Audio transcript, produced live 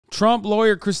Trump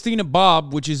lawyer Christina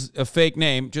Bobb, which is a fake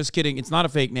name. Just kidding. It's not a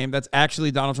fake name. That's actually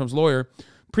Donald Trump's lawyer.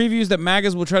 Previews that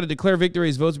MAGAs will try to declare victory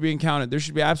as votes are being counted. There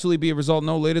should absolutely be a result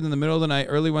no later than the middle of the night,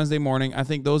 early Wednesday morning. I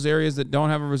think those areas that don't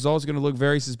have a result are going to look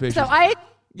very suspicious.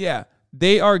 Yeah,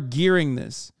 they are gearing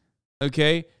this,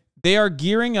 okay? They are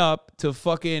gearing up to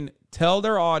fucking tell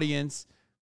their audience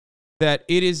that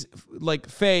it is like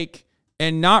fake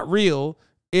and not real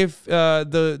if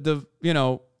if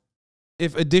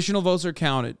additional votes are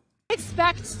counted.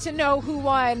 Expect to know who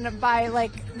won by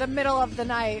like the middle of the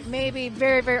night, maybe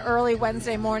very, very early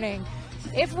Wednesday morning.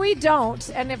 If we don't,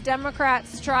 and if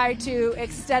Democrats try to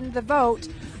extend the vote,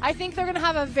 I think they're going to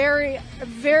have a very,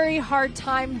 very hard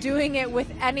time doing it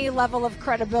with any level of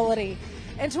credibility.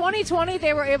 In 2020,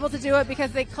 they were able to do it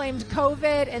because they claimed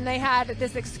COVID and they had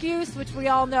this excuse, which we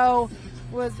all know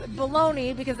was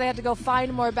baloney because they had to go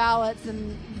find more ballots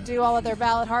and do all of their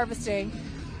ballot harvesting.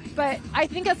 But I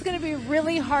think that's going to be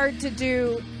really hard to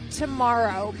do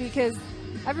tomorrow because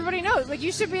everybody knows, like,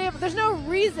 you should be able, there's no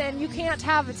reason you can't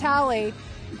have a tally.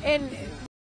 And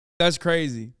that's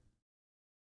crazy.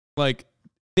 Like,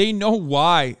 they know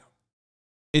why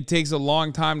it takes a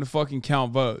long time to fucking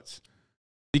count votes.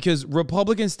 Because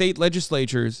Republican state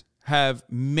legislatures have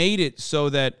made it so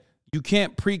that you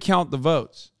can't pre-count the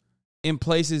votes in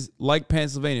places like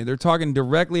Pennsylvania. They're talking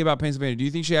directly about Pennsylvania. Do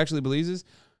you think she actually believes this?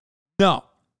 No.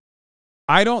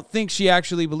 I don't think she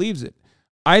actually believes it.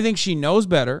 I think she knows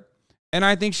better, and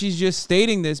I think she's just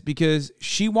stating this because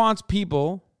she wants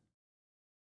people.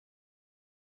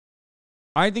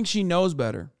 I think she knows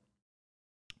better,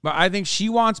 but I think she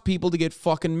wants people to get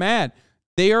fucking mad.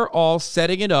 They are all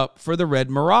setting it up for the red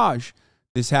mirage.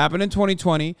 This happened in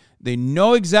 2020. They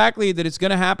know exactly that it's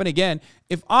going to happen again.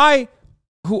 I'm a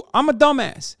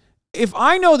dumbass. If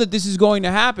I know that this is going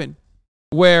to happen,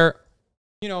 where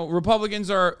Republicans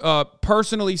are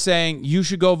personally saying you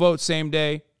should go vote same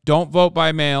day. Don't vote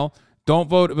by mail. Don't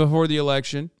vote before the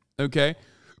election. Okay.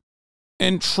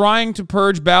 And trying to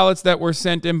purge ballots that were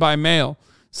sent in by mail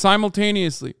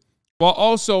simultaneously, while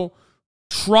also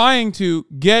trying to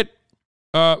get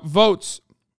votes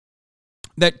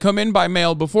that come in by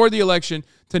mail before the election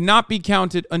to not be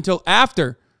counted until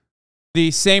after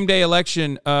the same day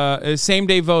election, same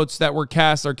day votes that were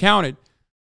cast are counted.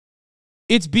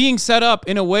 It's being set up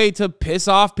in a way to piss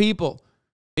off people.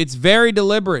 It's very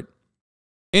deliberate.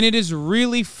 And it is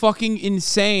really fucking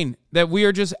insane that we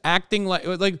are just acting like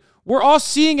we're all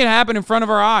seeing it happen in front of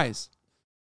our eyes.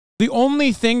 The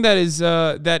only thing that is,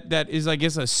 that is, I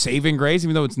guess, a saving grace,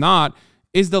 even though it's not,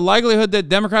 is the likelihood that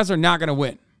Democrats are not going to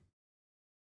win.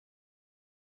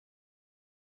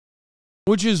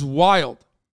 Which is wild.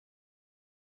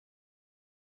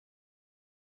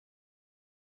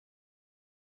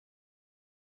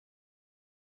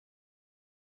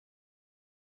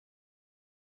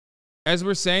 As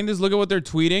we're saying this, look at what they're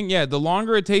tweeting. Yeah, the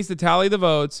longer it takes to tally the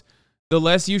votes, the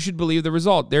less you should believe the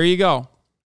result. There you go.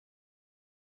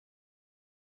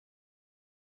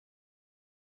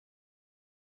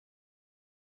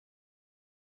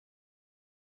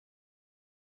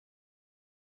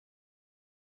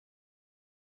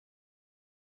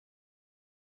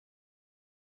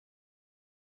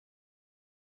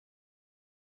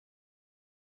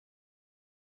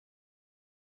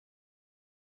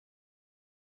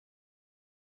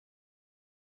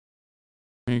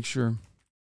 Make sure.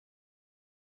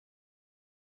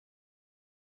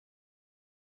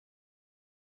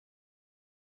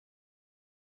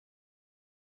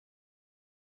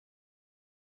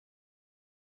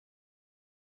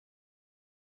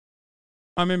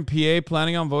 I'm in PA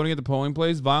planning on voting at the polling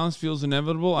place. Violence feels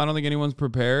inevitable. I don't think anyone's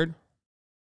prepared.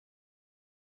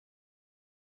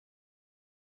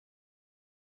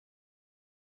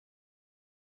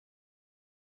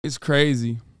 It's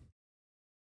crazy.